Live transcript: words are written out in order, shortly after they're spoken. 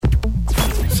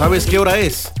¿Sabes qué hora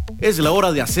es? Es la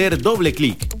hora de hacer doble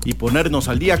clic y ponernos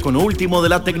al día con lo último de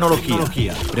la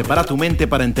tecnología. Prepara tu mente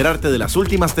para enterarte de las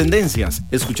últimas tendencias,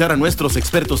 escuchar a nuestros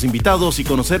expertos invitados y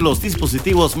conocer los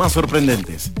dispositivos más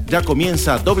sorprendentes. Ya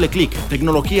comienza Doble Clic,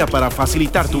 tecnología para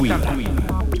facilitar tu vida.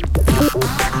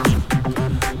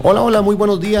 Hola, muy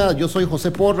buenos días. Yo soy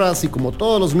José Porras y como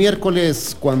todos los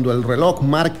miércoles, cuando el reloj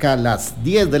marca las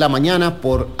 10 de la mañana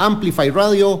por Amplify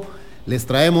Radio, les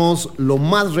traemos lo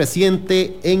más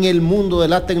reciente en el mundo de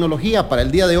la tecnología. Para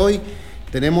el día de hoy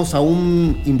tenemos a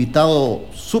un invitado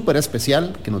súper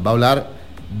especial que nos va a hablar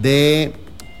de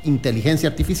inteligencia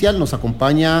artificial. Nos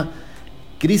acompaña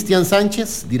Kristian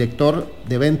Sánchez, director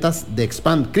de ventas de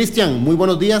Expand. Kristian, muy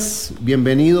buenos días.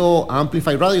 Bienvenido a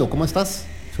Amplify Radio. ¿Cómo estás?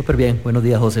 Súper bien, buenos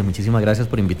días José, muchísimas gracias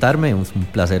por invitarme, es un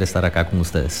placer estar acá con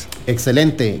ustedes.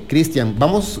 Excelente, Kristian,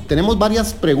 tenemos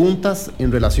varias preguntas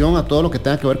en relación a todo lo que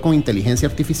tenga que ver con inteligencia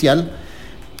artificial.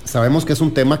 Sabemos que es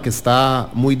un tema que está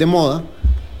muy de moda,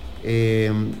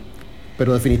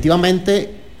 pero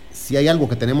definitivamente si hay algo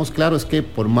que tenemos claro es que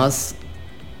por más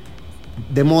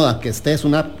de moda que esté, es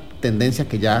una tendencia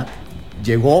que ya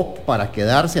llegó para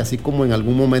quedarse, así como en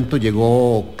algún momento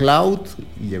llegó cloud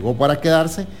y llegó para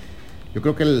quedarse. Yo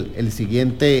creo que el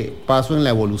siguiente paso en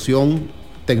la evolución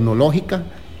tecnológica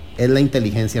es la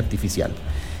inteligencia artificial.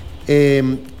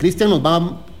 Kristian,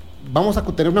 vamos a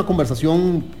tener una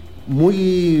conversación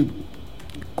muy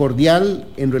cordial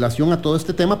en relación a todo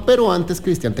este tema, pero antes,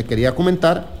 Kristian, te quería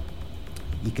comentar,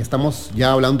 y que estamos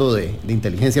ya hablando de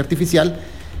inteligencia artificial,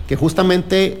 que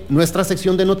justamente nuestra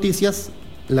sección de noticias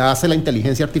la hace la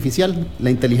inteligencia artificial.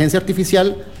 La inteligencia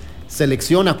artificial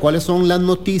selecciona cuáles son las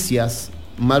noticias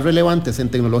más relevantes en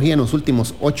tecnología en los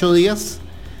últimos 8 días,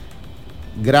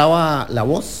 graba la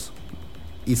voz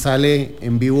y sale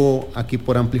en vivo aquí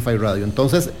por Amplify Radio.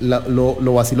 Entonces,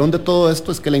 lo vacilón de todo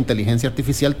esto es que la inteligencia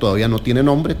artificial todavía no tiene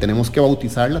nombre, tenemos que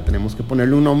bautizarla, tenemos que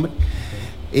ponerle un nombre,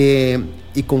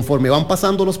 y conforme van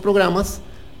pasando los programas,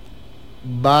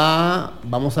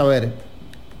 vamos a ver,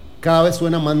 cada vez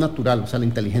suena más natural, o sea, la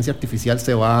inteligencia artificial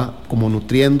se va como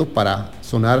nutriendo para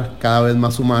sonar cada vez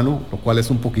más humano, lo cual es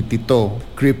un poquitito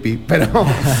creepy,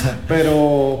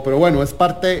 pero bueno, es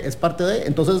parte de.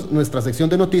 Entonces, nuestra sección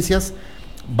de noticias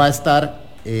va a estar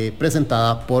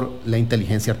presentada por la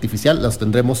inteligencia artificial. Las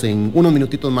tendremos en unos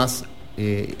minutitos más,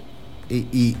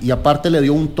 y aparte le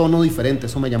dio un tono diferente,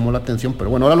 eso me llamó la atención,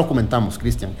 pero bueno, ahora lo comentamos,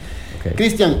 Kristian. Okay.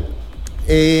 Kristian,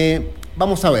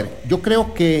 vamos a ver, yo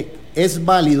creo que es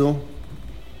válido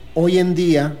hoy en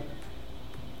día,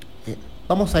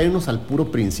 vamos a irnos al puro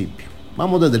principio,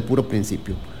 vamos desde el puro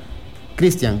principio.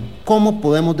 Kristian, ¿cómo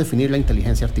podemos definir la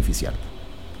inteligencia artificial?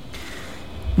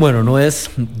 Bueno,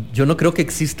 yo no creo que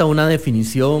exista una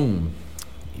definición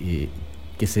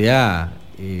que sea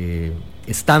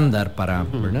estándar para,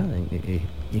 ¿verdad?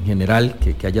 En general,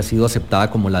 que haya sido aceptada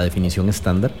como la definición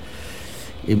estándar.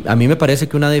 A mí me parece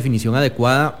que una definición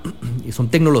adecuada son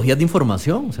tecnologías de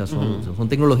información, o sea, son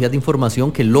tecnologías de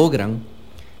información que logran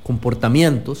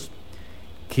comportamientos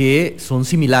que son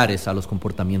similares a los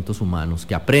comportamientos humanos,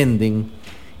 que aprenden,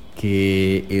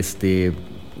 que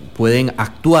pueden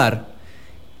actuar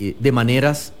de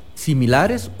maneras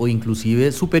similares o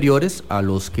inclusive superiores a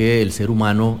los que el ser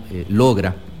humano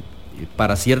logra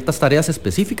para ciertas tareas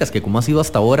específicas, que como ha sido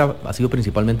hasta ahora, ha sido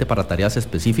principalmente para tareas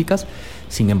específicas.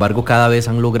 Sin embargo, cada vez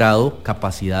han logrado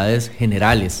capacidades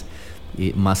generales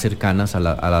más cercanas a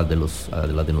las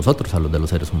de nosotros, a los de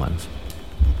los seres humanos.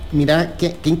 Mira,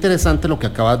 qué interesante lo que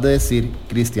acabas de decir,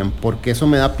 Kristian, porque eso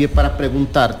me da pie para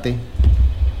preguntarte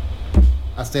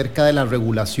acerca de la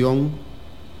regulación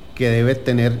que debe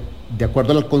tener, de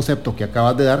acuerdo al concepto que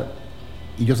acabas de dar,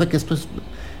 y yo sé que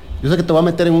te voy a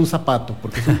meter en un zapato,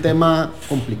 porque es un tema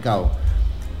complicado.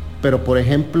 Pero, por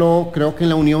ejemplo, creo que en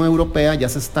la Unión Europea ya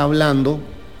se está hablando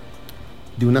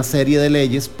de una serie de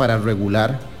leyes para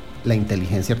regular la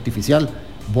inteligencia artificial.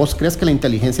 ¿Vos crees que la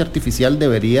inteligencia artificial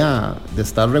debería de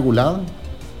estar regulada?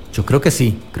 Yo creo que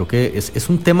sí, creo que es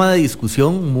un tema de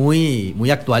discusión muy, muy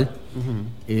actual,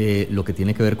 lo que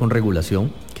tiene que ver con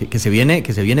regulación, que se viene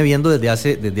viendo desde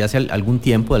hace algún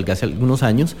tiempo, desde hace algunos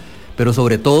años, pero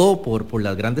sobre todo por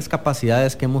las grandes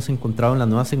capacidades que hemos encontrado en las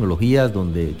nuevas tecnologías,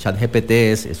 donde ChatGPT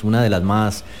es una de las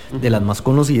más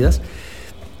conocidas.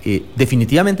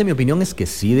 Definitivamente mi opinión es que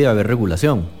sí debe haber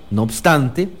regulación. No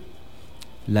obstante,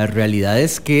 la realidad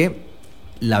es que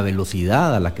la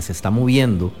velocidad a la que se está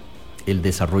moviendo el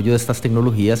desarrollo de estas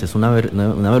tecnologías es una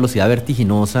velocidad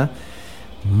vertiginosa,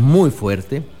 muy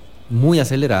fuerte, muy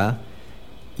acelerada,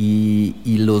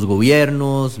 y los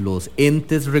gobiernos, los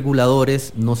entes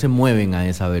reguladores no se mueven a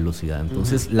esa velocidad.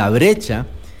 Entonces, la brecha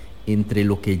entre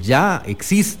lo que ya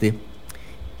existe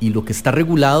y lo que está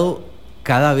regulado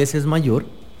cada vez es mayor.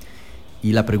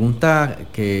 Y la pregunta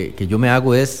que yo me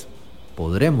hago es,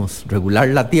 ¿podremos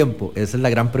regularla a tiempo? Esa es la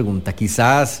gran pregunta.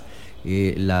 Quizás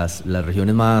las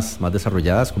regiones más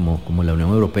desarrolladas, como la Unión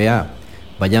Europea,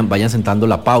 vayan sentando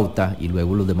la pauta y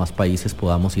luego los demás países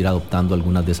podamos ir adoptando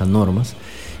algunas de esas normas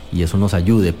y eso nos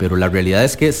ayude. Pero la realidad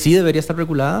es que sí debería estar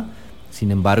regulada. Sin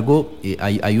embargo,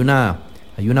 hay una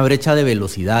brecha de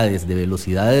velocidades, de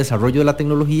desarrollo de la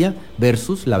tecnología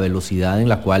versus la velocidad en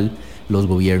la cual los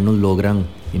gobiernos logran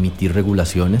emitir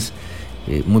regulaciones.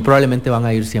 Muy probablemente van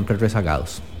a ir siempre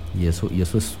rezagados y eso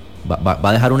va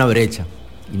a dejar una brecha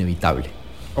inevitable.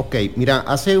 Ok, mira,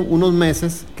 hace unos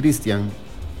meses, Kristian,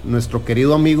 nuestro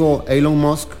querido amigo Elon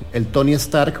Musk, el Tony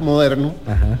Stark moderno,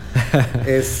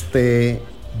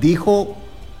 dijo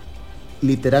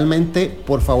literalmente,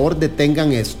 por favor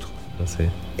detengan esto. Lo sé.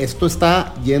 Esto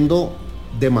está yendo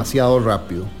demasiado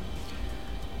rápido.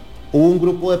 Hubo un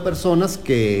grupo de personas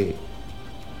que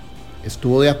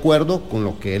estuvo de acuerdo con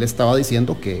lo que él estaba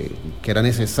diciendo, que era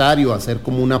necesario hacer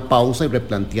como una pausa y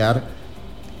replantear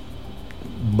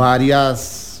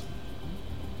varias,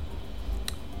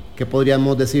 ¿qué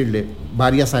podríamos decirle?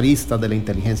 Varias aristas de la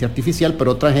inteligencia artificial,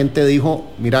 pero otra gente dijo,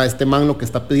 mira, este man lo que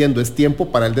está pidiendo es tiempo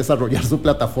para él desarrollar su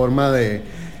plataforma de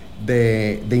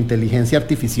inteligencia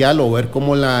artificial o ver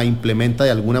cómo la implementa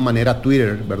de alguna manera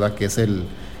Twitter, ¿verdad? Que es el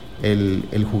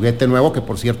juguete nuevo, que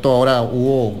por cierto ahora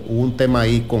hubo un tema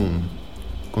ahí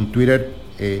con Twitter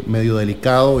medio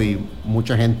delicado y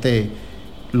mucha gente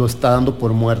lo está dando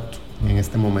por muerto en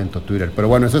este momento Twitter, pero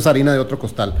bueno, eso es harina de otro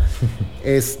costal.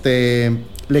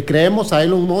 ¿Le creemos a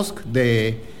Elon Musk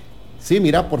sí,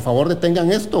 mira, por favor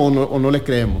detengan esto o no le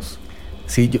creemos?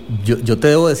 Sí, yo te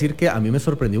debo decir que a mí me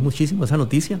sorprendió muchísimo esa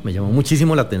noticia, me llamó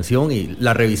muchísimo la atención y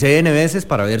la revisé N veces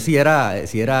para ver si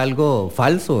era algo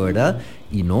falso, ¿verdad?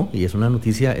 Y no, y es una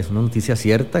noticia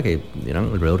cierta, que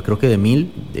eran alrededor creo que de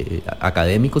 1,000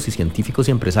 académicos y científicos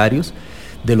y empresarios,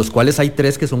 de los cuales hay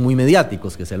 3 que son muy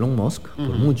mediáticos, que es Elon Musk,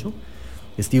 por mucho,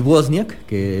 Steve Wozniak,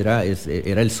 que era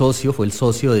el socio, fue el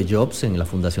socio de Jobs en la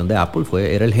fundación de Apple,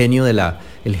 era el genio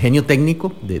el genio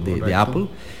técnico de Apple,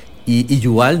 y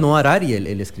Yuval Noah Harari,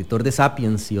 el escritor de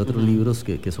Sapiens y otros libros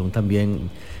que son también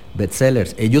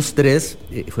bestsellers. Ellos 3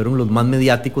 fueron los más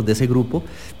mediáticos de ese grupo,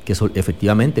 que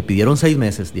efectivamente pidieron 6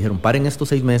 meses, dijeron paren estos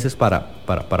 6 meses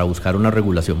para buscar una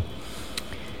regulación.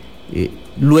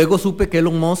 Luego supe que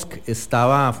Elon Musk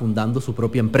estaba fundando su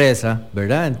propia empresa,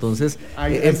 ¿verdad? Entonces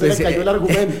empecé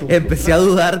a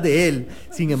dudar de él.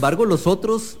 Sin embargo, los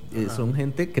otros son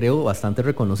gente, creo, bastante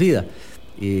reconocida.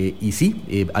 Y sí,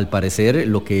 al parecer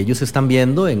lo que ellos están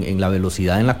viendo en la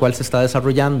velocidad en la cual se está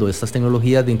desarrollando estas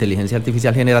tecnologías de inteligencia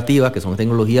artificial generativa, que son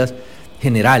tecnologías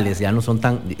generales, ya no son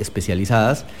tan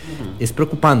especializadas, es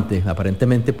preocupante.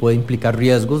 Aparentemente puede implicar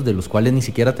riesgos de los cuales ni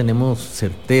siquiera tenemos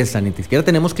certeza, ni siquiera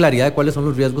tenemos claridad de cuáles son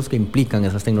los riesgos que implican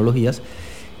esas tecnologías,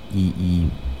 y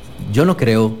yo no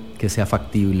creo que sea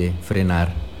factible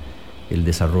frenar el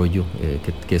desarrollo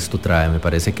que esto trae. Me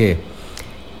parece que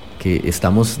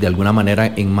estamos de alguna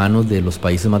manera en manos de los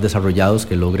países más desarrollados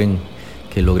que logren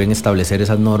establecer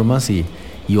esas normas y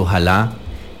ojalá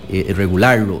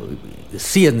regularlo.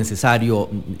 Sí es necesario,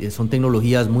 son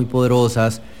tecnologías muy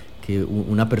poderosas que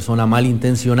una persona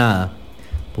malintencionada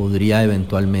podría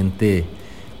eventualmente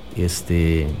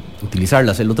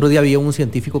utilizarlas. El otro día había un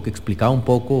científico que explicaba un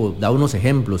poco, daba unos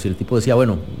ejemplos y el tipo decía,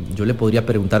 bueno, yo le podría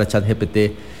preguntar a ChatGPT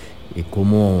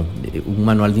como un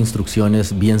manual de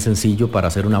instrucciones bien sencillo para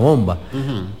hacer una bomba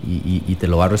y te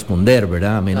lo va a responder,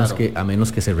 ¿verdad? A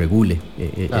menos que se regule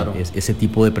ese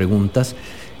tipo de preguntas,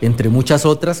 entre muchas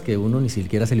otras que uno ni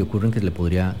siquiera se le ocurren que se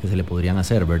le podrían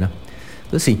hacer, ¿verdad?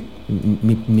 Entonces sí,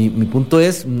 mi punto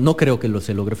es, no creo que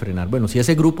se logre frenar. Bueno, si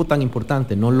ese grupo tan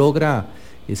importante no logra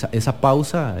esa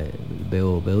pausa,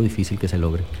 veo difícil que se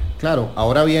logre. Claro,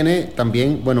 ahora viene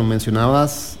también, bueno,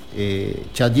 mencionabas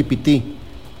ChatGPT,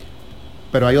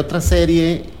 pero hay otra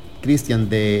serie, Kristian,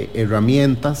 de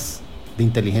herramientas de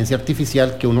inteligencia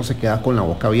artificial que uno se queda con la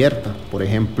boca abierta. Por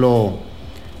ejemplo,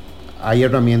 hay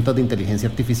herramientas de inteligencia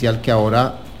artificial que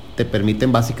ahora te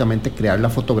permiten básicamente crear la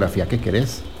fotografía que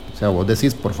querés. O sea, vos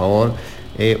decís, por favor,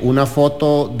 una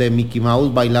foto de Mickey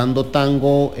Mouse bailando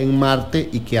tango en Marte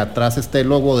y que atrás esté el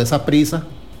logo de Saprissa,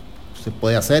 se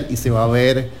puede hacer y se va a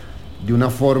ver de una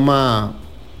forma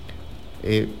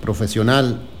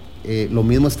profesional. Lo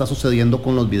mismo está sucediendo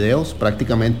con los videos.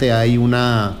 Prácticamente hay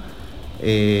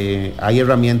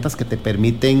herramientas que te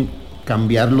permiten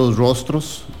cambiar los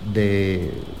rostros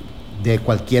de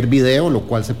cualquier video, lo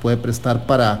cual se puede prestar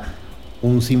para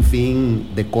un sinfín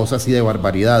de cosas y de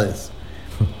barbaridades.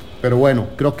 Pero bueno,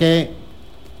 creo que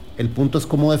el punto es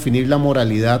cómo definir la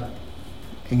moralidad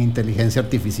en inteligencia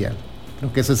artificial.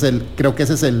 Creo que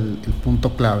ese es el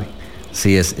punto clave.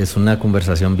 Sí, es una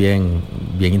conversación bien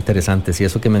interesante. Sí,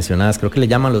 eso que mencionabas, creo que le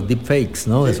llaman los deepfakes,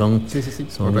 ¿no? Sí, que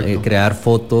son crear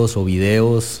fotos o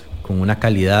videos con una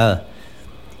calidad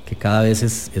que cada vez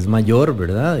es mayor,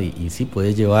 ¿verdad? Y sí,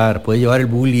 puede llevar el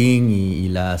bullying y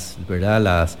las,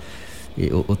 ¿verdad?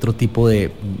 Otro tipo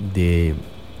de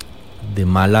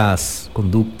malas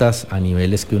conductas a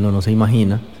niveles que uno no se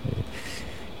imagina.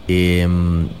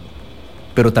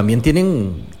 Pero también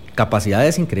tienen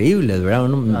capacidades increíbles, ¿verdad?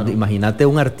 Claro. Imagínate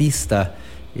un artista,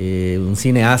 un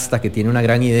cineasta que tiene una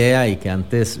gran idea y que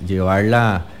antes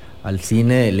llevarla al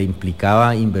cine le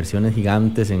implicaba inversiones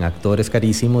gigantes en actores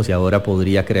carísimos, y ahora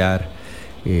podría crear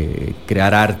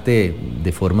arte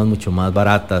de formas mucho más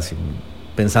baratas,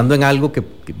 pensando en algo que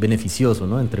beneficioso,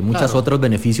 ¿no? Entre muchos otros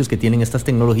beneficios que tienen estas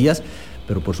tecnologías,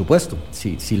 pero por supuesto,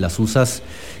 si las usas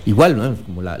igual, ¿no?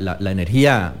 Como la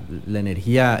energía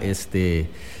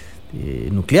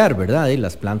nuclear, ¿verdad? Y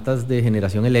las plantas de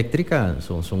generación eléctrica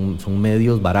son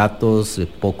medios baratos,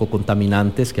 poco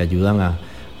contaminantes, que ayudan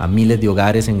a miles de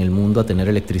hogares en el mundo a tener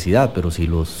electricidad, pero si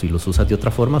los usas de otra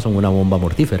forma son una bomba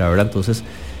mortífera, ¿verdad? Entonces,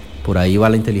 por ahí va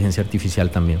la inteligencia artificial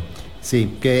también.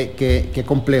 Sí, qué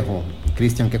complejo,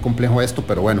 Kristian, qué complejo esto,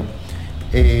 pero bueno.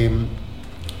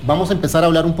 Vamos a empezar a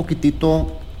hablar un poquitito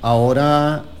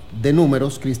ahora de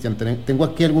números, Kristian. Tengo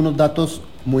aquí algunos datos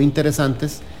muy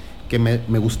interesantes que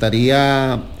me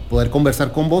gustaría poder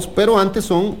conversar con vos, pero antes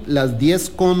son las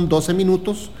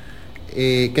 10:12.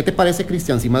 ¿Qué te parece,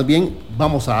 Kristian? Si más bien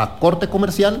vamos a corte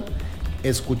comercial,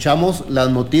 escuchamos las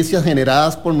noticias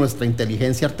generadas por nuestra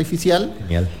inteligencia artificial.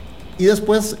 Genial. Y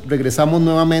después regresamos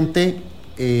nuevamente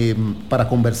para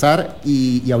conversar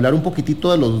y hablar un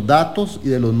poquitito de los datos y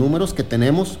de los números que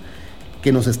tenemos,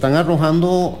 que nos están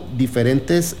arrojando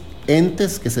diferentes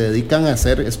entes que se dedican a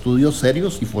hacer estudios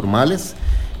serios y formales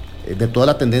de toda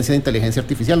la tendencia de inteligencia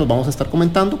artificial. Los vamos a estar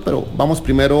comentando, pero vamos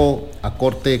primero a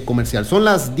corte comercial. Son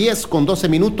las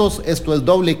 10:12. Esto es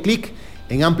Doble Clic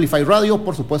en Amplify Radio,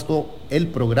 por supuesto, el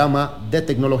programa de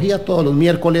tecnología, todos los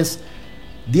miércoles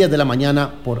 10 de la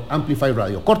mañana por Amplify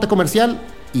Radio. Corte comercial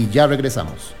y ya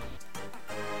regresamos.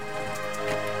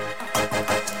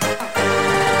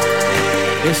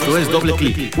 Esto es Doble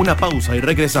Clic, una pausa y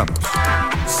regresamos.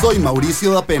 Soy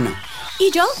Mauricio Dapena.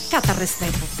 Y yo, Cata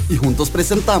Restrepo. Y juntos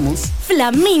presentamos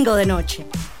Flamingo de Noche,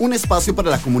 un espacio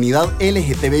para la comunidad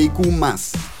LGTBIQ+.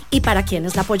 ¿Y para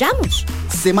quienes la apoyamos?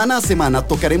 Semana a semana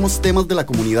tocaremos temas de la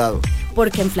comunidad.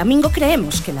 Porque en Flamingo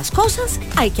creemos que las cosas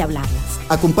hay que hablarlas.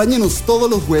 Acompáñenos todos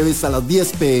los jueves a las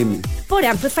 10 p.m. por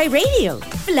Amplify Radio,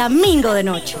 Flamingo de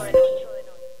Noche.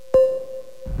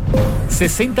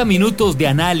 60 minutos de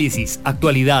análisis,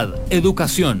 actualidad,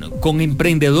 educación, con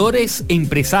emprendedores,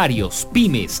 empresarios,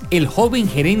 pymes, el joven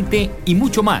gerente y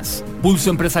mucho más.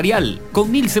 Pulso Empresarial,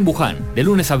 con Nilsen Buján, de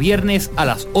lunes a viernes a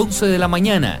las 11 de la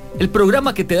mañana. El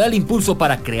programa que te da el impulso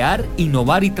para crear,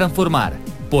 innovar y transformar.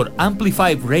 Por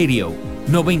Amplify Radio,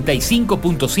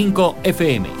 95.5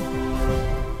 FM.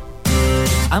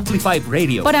 Amplify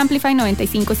Radio. Por Amplify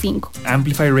 95.5.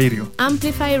 Amplify Radio.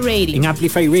 Amplify Radio. En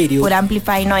Amplify Radio. Por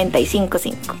Amplify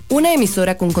 95.5. Una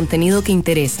emisora con contenido que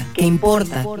interesa, que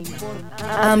importa.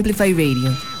 Amplify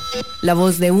Radio. La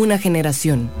voz de una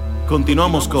generación.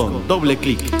 Continuamos con Doble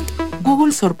Clic.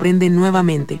 Google sorprende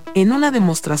nuevamente. En una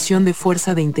demostración de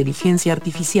fuerza de inteligencia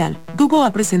artificial, Google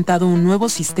ha presentado un nuevo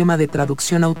sistema de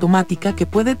traducción automática que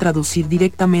puede traducir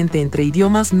directamente entre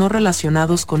idiomas no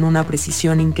relacionados con una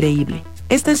precisión increíble.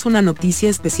 Esta es una noticia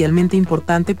especialmente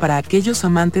importante para aquellos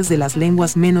amantes de las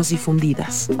lenguas menos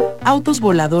difundidas. Autos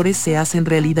voladores se hacen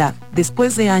realidad.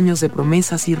 Después de años de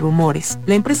promesas y rumores,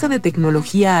 la empresa de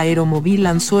tecnología Aeromóvil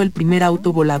lanzó el primer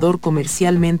auto volador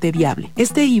comercialmente viable.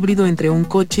 Este híbrido entre un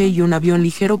coche y un avión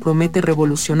ligero promete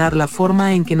revolucionar la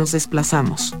forma en que nos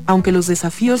desplazamos, aunque los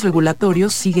desafíos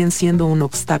regulatorios siguen siendo un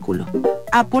obstáculo.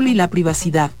 Apple y la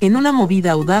privacidad. En una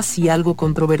movida audaz y algo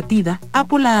controvertida,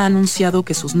 Apple ha anunciado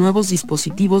que sus nuevos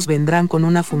dispositivos vendrán con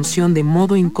una función de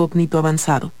modo incógnito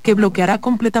avanzado, que bloqueará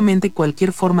completamente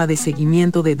cualquier forma de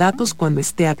seguimiento de datos cuando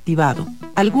esté activado.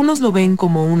 Algunos lo ven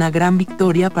como una gran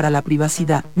victoria para la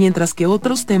privacidad, mientras que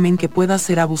otros temen que pueda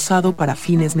ser abusado para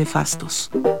fines nefastos.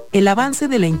 El avance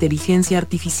de la inteligencia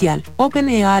artificial.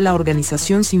 OpenAI, la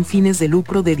organización sin fines de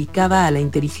lucro dedicada a la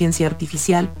inteligencia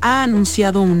artificial, ha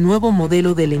anunciado un nuevo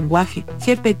modelo de lenguaje,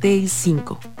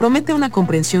 GPT-5. Promete una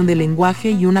comprensión del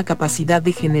lenguaje y una capacidad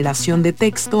de generación de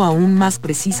texto aún más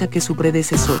precisa que su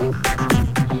predecesor.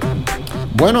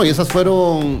 Bueno, y esas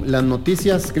fueron las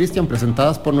noticias, Kristian,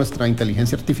 presentadas por nuestra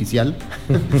inteligencia artificial.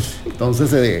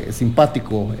 Entonces,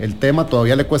 simpático el tema,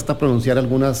 todavía le cuesta pronunciar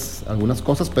algunas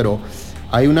cosas, pero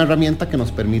hay una herramienta que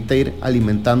nos permite ir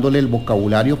alimentándole el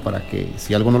vocabulario para que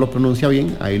si algo no lo pronuncia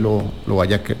bien, ahí lo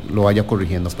vaya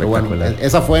corrigiendo. Pero bueno,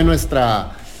 esa fue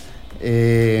nuestra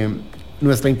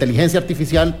inteligencia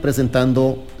artificial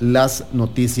presentando las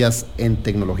noticias en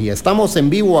tecnología. Estamos en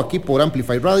vivo aquí por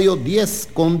Amplify Radio,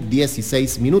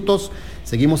 10:16.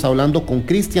 Seguimos hablando con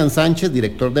Kristian Sánchez,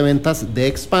 director de ventas de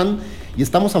Expand, y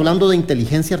estamos hablando de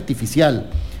inteligencia artificial.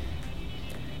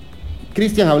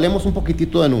 Kristian, hablemos un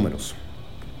poquitito de números.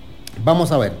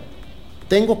 Vamos a ver,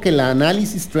 tengo que la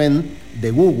análisis trend de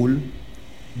Google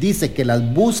dice que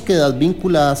las búsquedas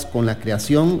vinculadas con la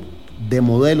creación de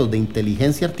modelos de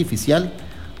inteligencia artificial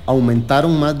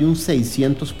aumentaron más de un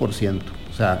 600%.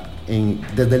 O sea,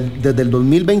 desde el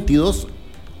 2022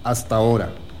 hasta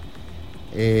ahora.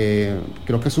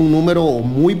 Creo que es un número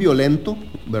muy violento,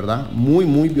 ¿verdad? Muy,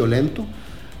 muy violento.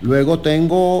 Luego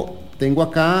tengo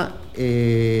acá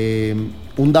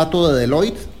un dato de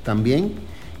Deloitte también,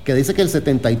 que dice que el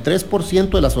 73%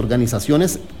 de las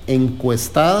organizaciones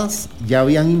encuestadas ya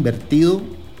habían invertido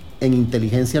en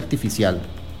inteligencia artificial.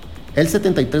 El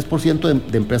 73%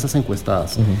 de empresas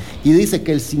encuestadas. Uh-huh. Y dice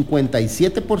que el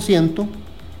 57%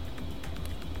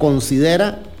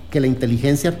 considera que la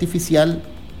inteligencia artificial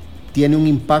tiene un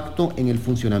impacto en el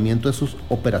funcionamiento de sus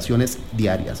operaciones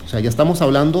diarias. O sea, ya estamos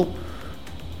hablando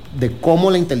de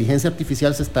cómo la inteligencia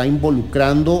artificial se está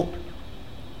involucrando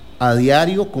a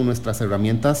diario con nuestras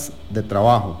herramientas de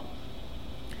trabajo.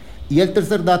 Y el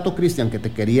tercer dato, Kristian, que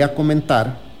te quería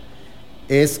comentar,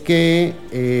 es que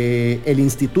el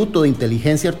Instituto de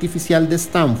Inteligencia Artificial de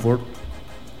Stanford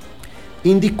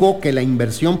indicó que la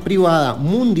inversión privada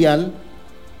mundial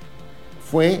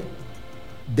fue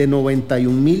de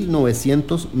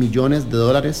 91.900 millones de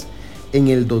dólares en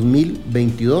el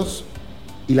 2022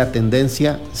 y la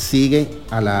tendencia sigue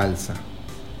a la alza.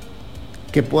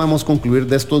 ¿Qué podemos concluir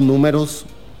de estos números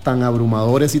tan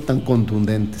abrumadores y tan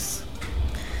contundentes?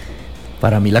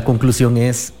 Para mí la conclusión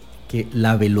es que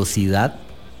la velocidad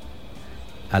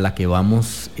a la que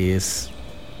vamos es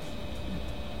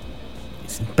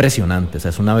impresionante. O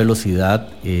sea, es una velocidad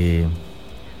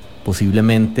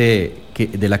posiblemente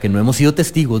de la que no hemos sido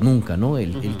testigos nunca, ¿no?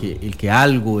 El que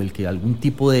algún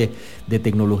tipo de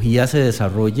tecnología se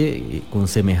desarrolle con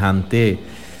semejante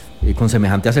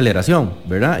aceleración,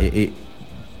 ¿verdad?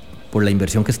 Por la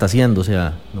inversión que está haciendo, o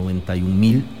sea,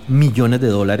 91.000 millones de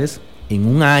dólares en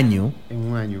un año. En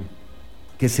un año.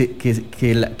 Que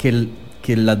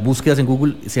las búsquedas en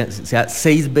Google sea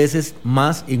 6 veces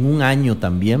más en un año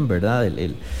también, ¿verdad?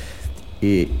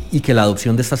 Y que la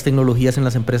adopción de estas tecnologías en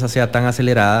las empresas sea tan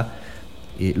acelerada,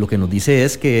 lo que nos dice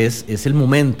es que es el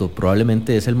momento,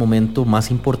 probablemente es el momento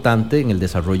más importante en el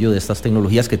desarrollo de estas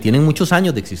tecnologías que tienen muchos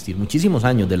años de existir, muchísimos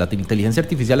años. De la inteligencia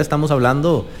artificial estamos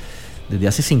hablando desde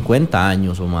hace 50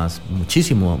 años o más,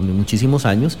 muchísimos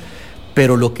años,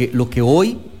 pero lo que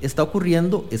hoy está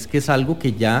ocurriendo es que es algo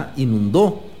que ya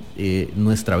inundó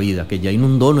nuestra vida, que ya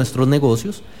inundó nuestros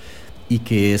negocios y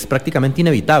que es prácticamente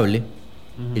inevitable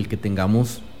el que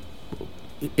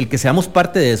seamos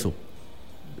parte de eso.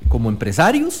 Como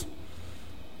empresarios,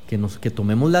 que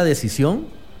tomemos la decisión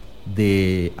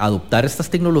de adoptar estas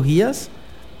tecnologías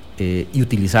y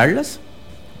utilizarlas,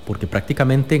 porque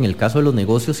prácticamente en el caso de los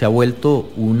negocios se ha vuelto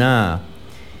un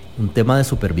tema de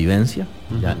supervivencia.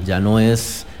 Ya no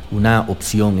es una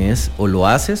opción, es o lo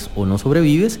haces o no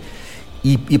sobrevives,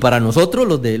 y para nosotros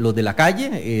los de la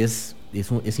calle es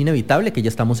inevitable que ya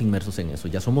estamos inmersos en eso,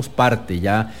 ya somos parte,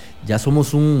 ya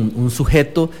somos un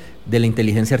sujeto de la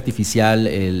inteligencia artificial,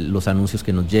 los anuncios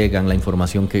que nos llegan, la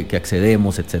información que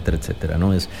accedemos, etcétera, etcétera,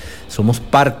 ¿no? Somos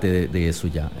parte de eso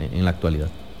ya en la actualidad.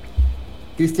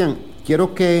 Kristian,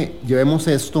 quiero que llevemos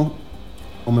esto,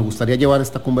 o me gustaría llevar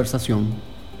esta conversación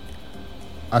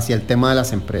hacia el tema de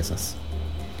las empresas.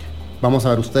 Vamos a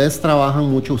ver, ustedes trabajan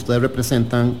mucho, ustedes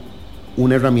representan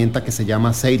una herramienta que se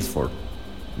llama Salesforce,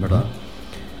 ¿verdad?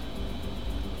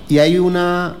 Y hay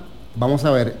vamos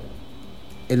a ver,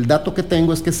 el dato que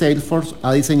tengo es que Salesforce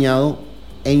ha diseñado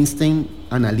Einstein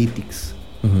Analytics.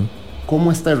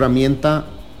 ¿Cómo esta herramienta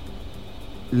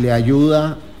le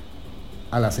ayuda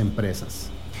a las empresas?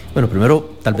 Bueno,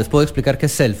 primero tal vez puedo explicar qué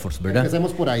es Salesforce, ¿verdad?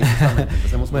 Empecemos por ahí.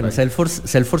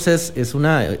 Salesforce es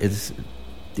una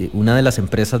de las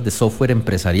empresas de software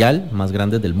empresarial más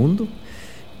grandes del mundo.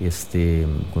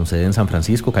 Con sede en San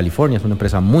Francisco, California. Es una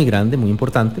empresa muy grande, muy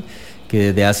importante,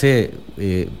 que desde hace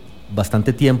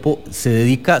bastante tiempo se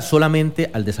dedica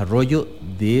solamente al desarrollo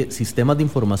de sistemas de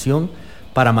información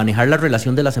para manejar la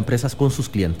relación de las empresas con sus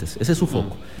clientes. Ese es su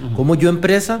foco. Cómo yo,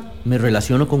 empresa, me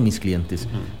relaciono con mis clientes,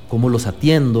 cómo los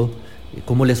atiendo,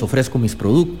 cómo les ofrezco mis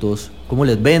productos, cómo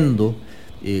les vendo,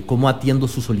 cómo atiendo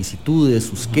sus solicitudes,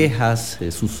 sus quejas,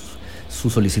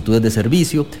 sus solicitudes de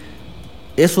servicio.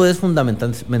 Eso es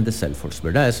fundamentalmente Salesforce,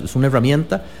 ¿verdad? Es una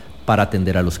herramienta para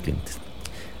atender a los clientes.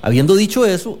 Habiendo dicho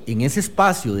eso, en ese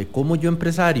espacio de cómo yo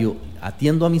empresario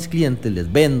atiendo a mis clientes,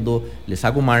 les vendo, les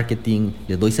hago marketing,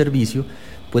 les doy servicio,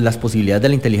 pues las posibilidades de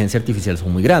la inteligencia artificial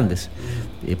son muy grandes.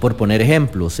 Por poner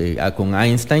ejemplos, con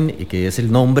Einstein, que es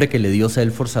el nombre que le dio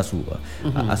Salesforce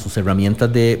a sus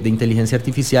herramientas de inteligencia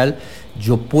artificial,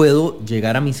 yo puedo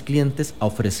llegar a mis clientes a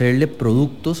ofrecerle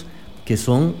productos que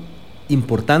son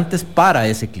importantes para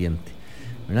ese cliente,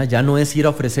 ¿verdad? Ya no es ir a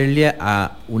ofrecerle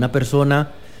a una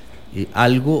persona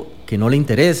algo que no le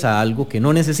interesa, algo que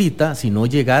no necesita, sino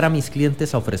llegar a mis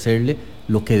clientes a ofrecerle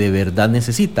lo que de verdad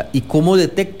necesita. ¿Y cómo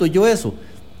detecto yo eso?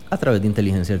 A través de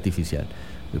inteligencia artificial.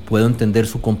 Puedo entender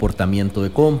su comportamiento de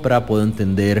compra, puedo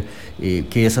entender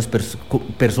que esas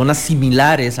personas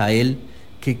similares a él,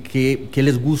 qué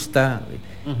les gusta,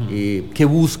 qué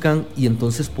buscan, y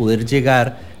entonces poder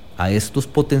llegar a estos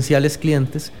potenciales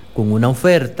clientes con una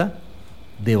oferta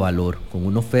de valor, con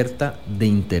una oferta de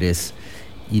interés,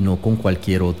 y no con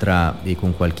cualquier otra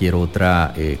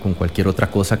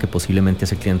cosa que posiblemente a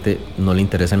ese cliente no le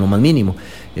interesa en lo más mínimo.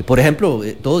 Por ejemplo,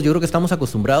 todos yo creo que estamos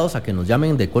acostumbrados a que nos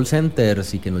llamen de call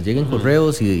centers y que nos lleguen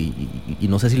correos y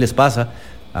no sé si les pasa,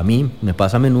 a mí me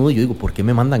pasa a menudo y yo digo, ¿por qué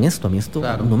me mandan esto? A mí esto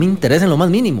no me interesa en lo más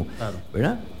mínimo,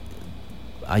 ¿verdad?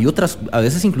 Hay otras, a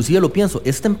veces inclusive lo pienso,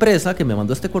 esta empresa que me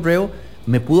mandó este correo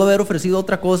me pudo haber ofrecido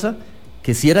otra cosa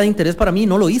que si era de interés para mí,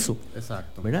 no lo hizo.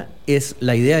 Exacto. ¿Verdad?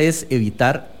 La idea es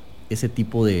evitar ese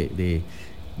tipo de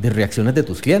reacciones de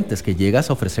tus clientes, que llegas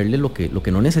a ofrecerle lo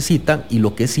que no necesitan y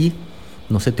lo que sí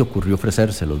no se te ocurrió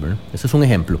ofrecérselos, ¿verdad? Ese es un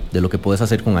ejemplo de lo que puedes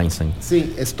hacer con Einstein.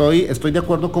 Sí, estoy de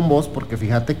acuerdo con vos, porque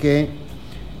fíjate que,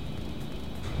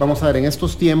 vamos a ver, en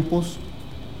estos tiempos,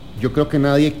 yo creo que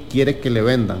nadie quiere que le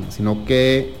vendan, sino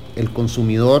que el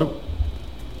consumidor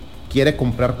quiere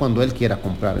comprar cuando él quiera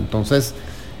comprar. Entonces,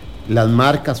 las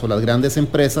marcas o las grandes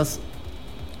empresas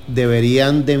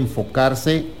deberían de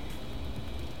enfocarse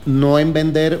no en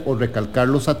vender o recalcar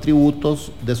los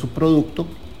atributos de su producto,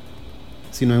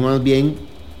 sino en más bien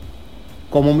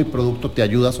cómo mi producto te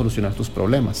ayuda a solucionar tus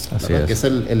problemas. Así es. Que ese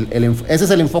es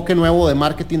el enfoque nuevo de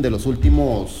marketing de los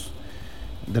últimos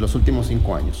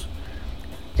 5 años.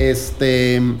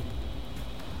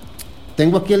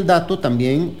 Tengo aquí el dato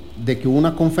también de que hubo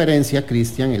una conferencia,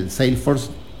 Kristian, el Salesforce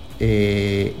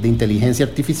de inteligencia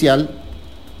artificial,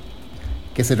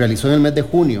 que se realizó en el mes de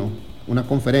junio, una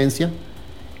conferencia,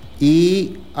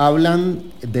 y hablan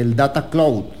del Data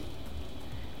Cloud.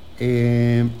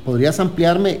 ¿Podrías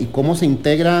ampliarme y cómo se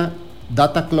integra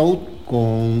Data Cloud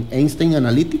con Einstein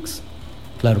Analytics?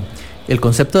 Claro. El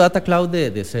concepto de Data Cloud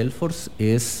de Salesforce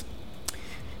es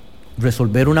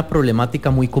resolver una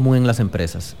problemática muy común en las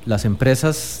empresas. Las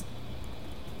empresas,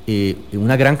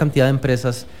 una gran cantidad de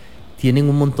empresas, tienen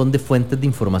un montón de fuentes de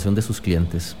información de sus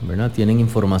clientes, ¿verdad? Tienen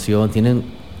información,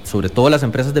 sobre todo las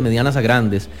empresas de medianas a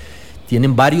grandes,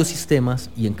 tienen varios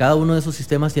sistemas y en cada uno de esos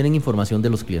sistemas tienen información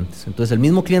de los clientes. Entonces el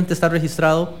mismo cliente está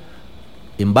registrado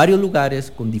en varios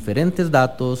lugares, con diferentes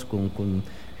datos, con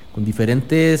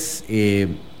diferentes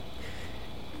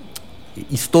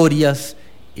historias,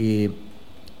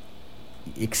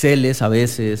 Exceles a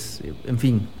veces, en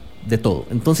fin, de todo.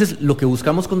 Entonces lo que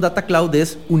buscamos con Data Cloud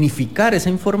es unificar esa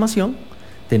información,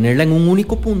 tenerla en un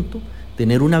único punto,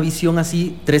 tener una visión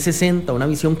así 360, una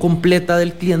visión completa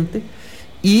del cliente,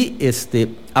 y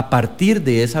a partir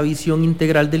de esa visión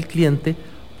integral del cliente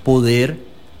poder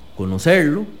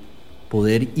conocerlo,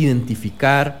 poder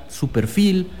identificar su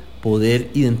perfil, poder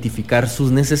identificar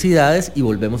sus necesidades, y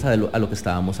volvemos a lo que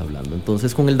estábamos hablando.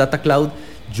 Entonces con el Data Cloud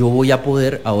yo voy a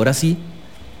poder ahora sí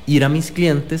ir a mis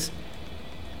clientes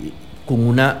con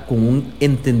un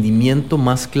entendimiento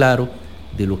más claro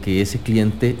de lo que ese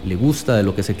cliente le gusta, de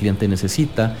lo que ese cliente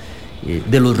necesita,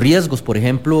 de los riesgos. Por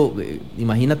ejemplo,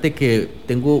 imagínate que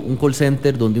tengo un call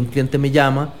center donde un cliente me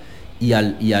llama y a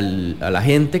la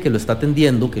gente que lo está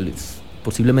atendiendo, que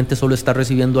posiblemente solo está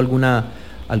recibiendo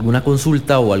alguna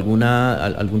consulta o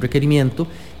algún requerimiento,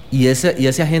 y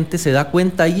ese agente se da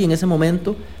cuenta ahí en ese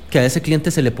momento que a ese cliente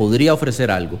se le podría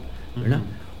ofrecer algo, ¿verdad?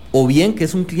 O bien que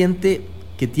es un cliente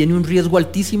que tiene un riesgo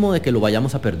altísimo de que lo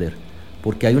vayamos a perder,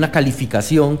 porque hay una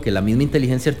calificación que la misma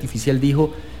inteligencia artificial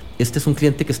dijo: este es un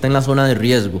cliente que está en la zona de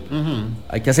riesgo,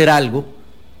 hay que hacer algo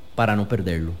para no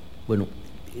perderlo. Bueno,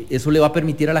 eso le va a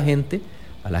permitir a la gente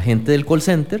del call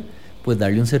center, pues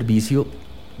darle un servicio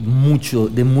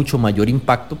de mucho mayor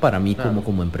impacto para mí, claro,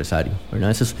 como empresario, ¿verdad?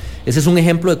 Ese es un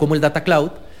ejemplo de cómo el Data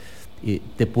Cloud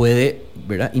te puede,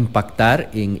 ¿verdad?,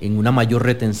 impactar en una mayor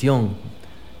retención,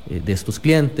 de estos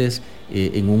clientes,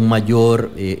 en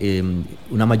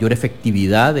una mayor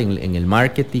efectividad en el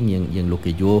marketing y en lo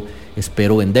que yo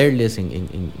espero venderles,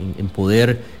 en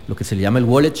poder, lo que se le llama el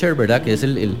wallet share, ¿verdad? Que es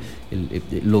el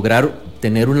lograr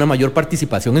tener una mayor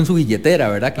participación en su billetera,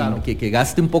 ¿verdad? Claro. Que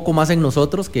gaste un poco más en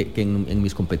nosotros que en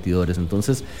mis competidores.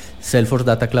 Entonces, Salesforce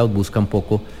Data Cloud busca un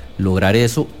poco lograr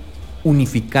eso,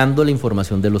 unificando la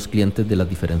información de los clientes de las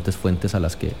diferentes fuentes de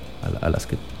las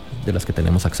que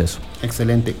tenemos acceso.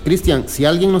 Excelente. Kristian, si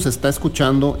alguien nos está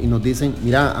escuchando y nos dicen,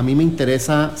 mira, a mí me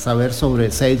interesa saber sobre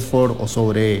Salesforce o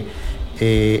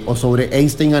sobre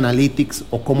Einstein Analytics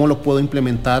o cómo lo puedo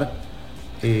implementar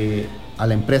a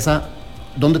la empresa,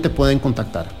 ¿dónde te pueden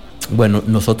contactar? Bueno,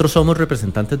 nosotros somos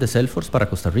representantes de Salesforce para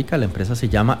Costa Rica. La empresa se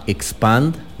llama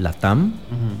Expand Latam.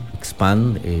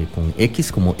 Expand con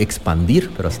X como expandir,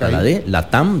 pero hasta la D,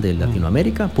 Latam de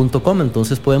Latinoamérica.com.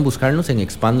 Entonces pueden buscarnos en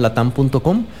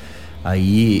expandlatam.com.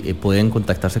 Ahí pueden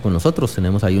contactarse con nosotros.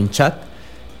 Tenemos ahí un chat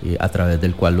a través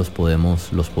del cual los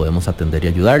podemos atender y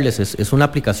ayudarles. Es una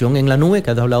aplicación en la nube,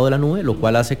 que has hablado de la nube, lo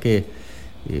cual hace que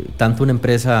tanto una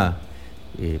empresa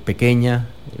pequeña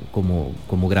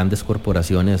como grandes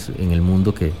corporaciones en el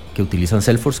mundo que utilizan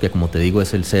Salesforce, que como te digo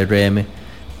es el CRM,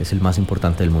 es el más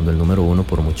importante del mundo, el número 1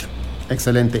 por mucho.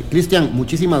 Excelente. Kristian,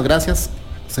 muchísimas gracias.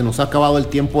 Se nos ha acabado el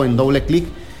tiempo en Doble Clic,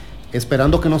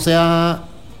 esperando que no sea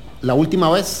la última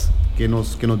vez que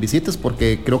nos visites,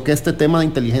 porque creo que este tema de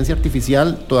inteligencia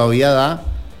artificial todavía da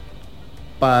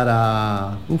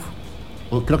para...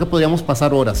 creo que podríamos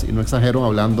pasar horas, y no exagero,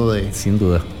 hablando de... Sin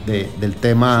duda. Del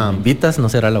tema... Si me invitas, no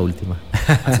será la última.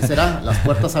 Así será. Las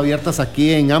puertas abiertas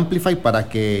aquí en Amplify para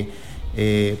que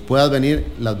puedas venir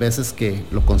las veces que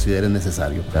lo consideres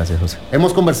necesario. Gracias, José.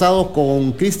 Hemos conversado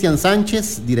con Kristian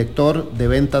Sánchez, director de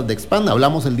ventas de Expand.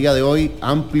 Hablamos el día de hoy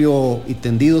amplio y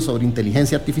tendido sobre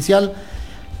inteligencia artificial.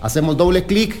 Hacemos doble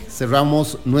clic,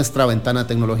 cerramos nuestra ventana de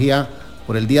tecnología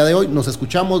por el día de hoy. Nos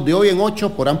escuchamos de hoy en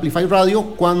 8 por Amplify Radio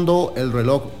cuando el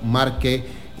reloj marque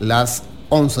las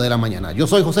 11 de la mañana. Yo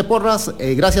soy José Porras.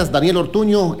 Gracias Daniel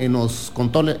Ortuño en los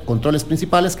controles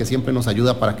principales, que siempre nos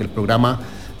ayuda para que el programa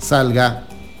salga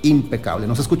impecable.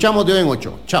 Nos escuchamos de hoy en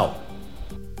 8. Chao.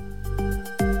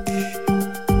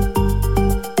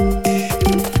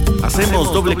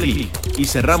 Hacemos doble clic y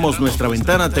cerramos nuestra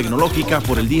ventana tecnológica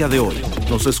por el día de hoy.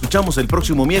 Nos escuchamos el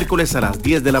próximo miércoles a las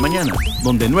 10 de la mañana,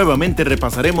 donde nuevamente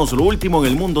repasaremos lo último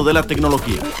en el mundo de la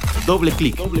tecnología. Doble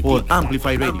clic por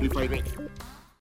Amplify Radio.